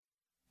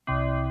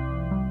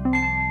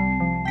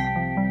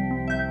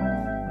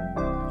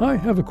I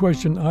have a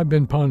question I've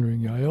been pondering,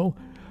 Yael.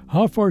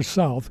 How far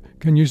south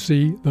can you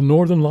see the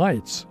northern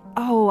lights?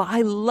 Oh,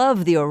 I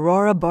love the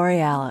Aurora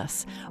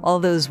Borealis. All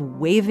those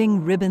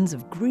waving ribbons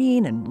of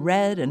green and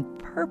red and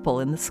purple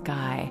in the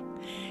sky.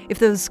 If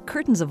those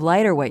curtains of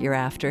light are what you're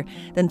after,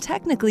 then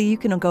technically you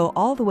can go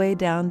all the way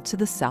down to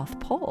the South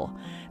Pole.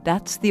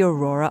 That's the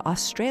Aurora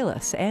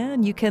Australis,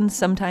 and you can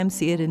sometimes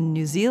see it in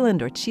New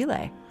Zealand or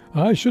Chile.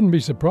 I shouldn't be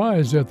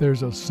surprised that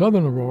there's a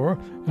southern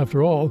aurora.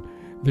 After all,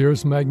 the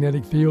Earth's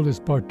magnetic field is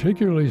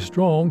particularly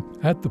strong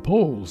at the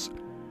poles.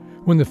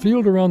 When the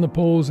field around the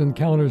poles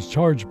encounters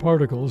charged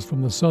particles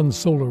from the sun's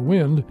solar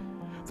wind,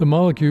 the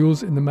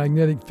molecules in the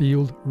magnetic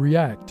field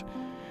react.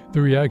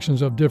 The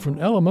reactions of different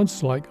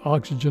elements, like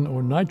oxygen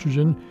or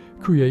nitrogen,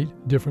 create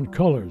different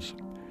colors.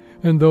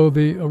 And though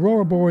the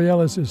Aurora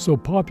Borealis is so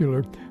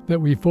popular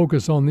that we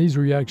focus on these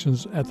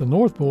reactions at the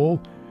North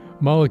Pole,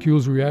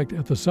 molecules react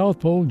at the South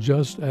Pole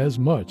just as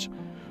much.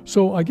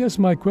 So I guess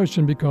my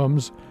question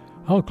becomes,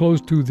 how close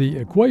to the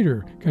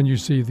equator can you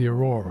see the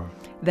aurora?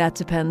 That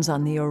depends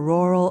on the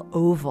auroral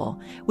oval,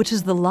 which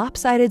is the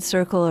lopsided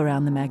circle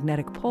around the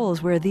magnetic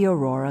poles where the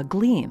aurora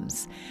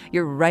gleams.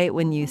 You're right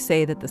when you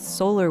say that the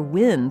solar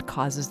wind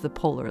causes the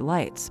polar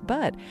lights,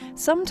 but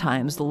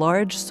sometimes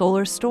large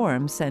solar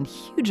storms send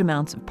huge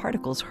amounts of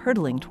particles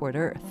hurtling toward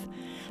Earth.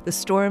 The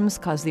storms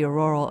cause the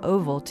auroral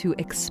oval to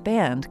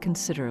expand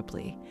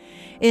considerably.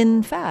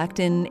 In fact,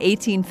 in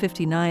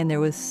 1859,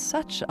 there was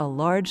such a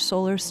large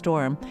solar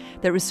storm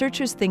that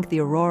researchers think the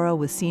aurora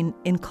was seen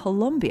in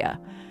Colombia.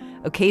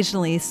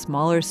 Occasionally,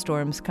 smaller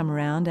storms come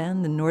around,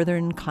 and the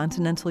northern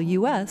continental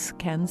U.S.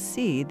 can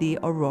see the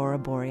Aurora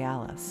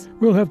Borealis.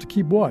 We'll have to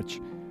keep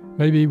watch.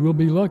 Maybe we'll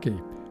be lucky,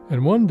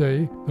 and one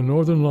day the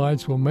northern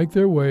lights will make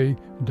their way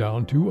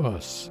down to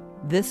us.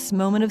 This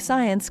Moment of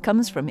Science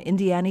comes from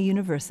Indiana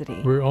University.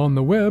 We're on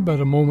the web at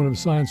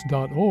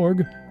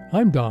amomentofscience.org.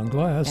 I'm Don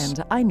Glass.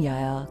 And I'm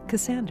Yael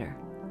Cassander.